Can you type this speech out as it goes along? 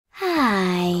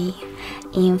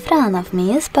In front of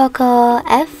me is POCO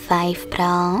F5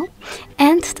 Pro,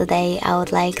 and today I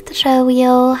would like to show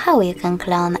you how you can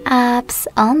clone apps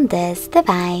on this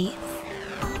device.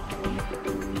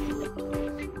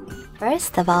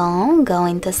 First of all, go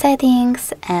into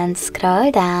Settings and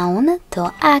scroll down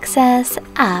to Access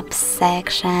Apps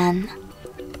section.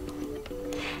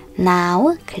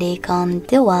 Now click on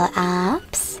Dual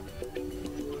Apps,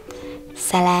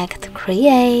 select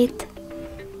Create,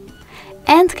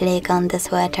 and click on the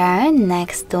sweater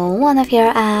next to one of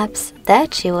your apps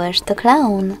that you wish to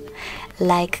clone,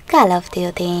 like Call of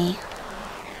Duty.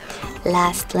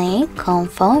 Lastly,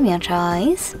 confirm your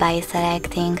choice by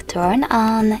selecting Turn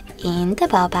On in the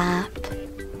pop-up.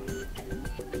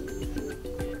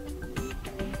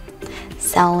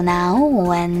 So now,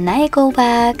 when I go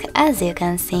back, as you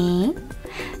can see,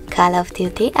 Call of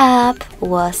Duty app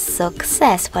was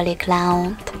successfully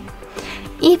cloned.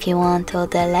 If you want to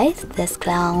delete this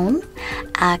clone,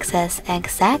 access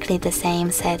exactly the same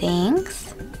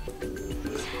settings,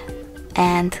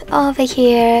 and over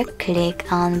here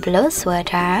click on blue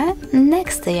sweater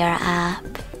next to your app.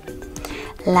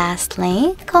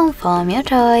 Lastly, confirm your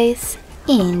choice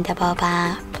in the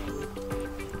pop-up.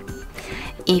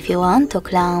 If you want to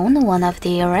clone one of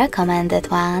the recommended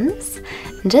ones,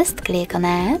 just click on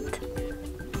it.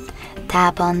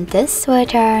 Tap on this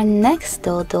sweater next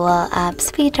to Dual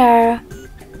Apps feature,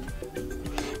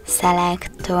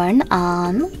 select Turn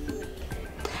On,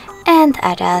 and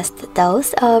adjust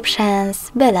those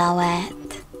options below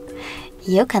it.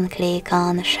 You can click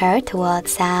on Share to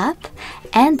WhatsApp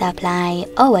and apply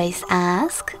Always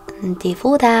Ask,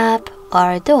 Default App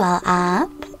or Dual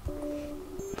App.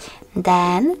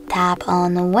 Then tap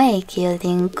on Wake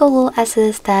using Google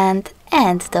Assistant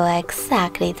and do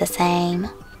exactly the same.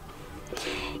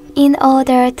 In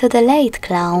order to delete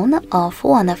clone of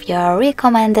one of your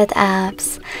recommended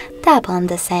apps, tap on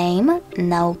the same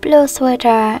No Blue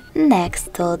sweater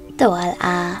next to Dual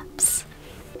Apps.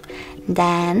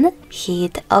 Then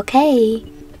hit OK.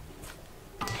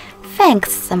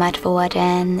 Thanks so much for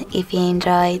watching. If you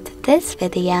enjoyed this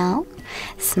video,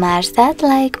 smash that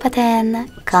like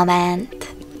button, comment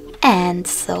and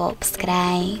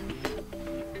subscribe.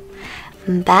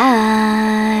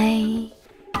 Bye!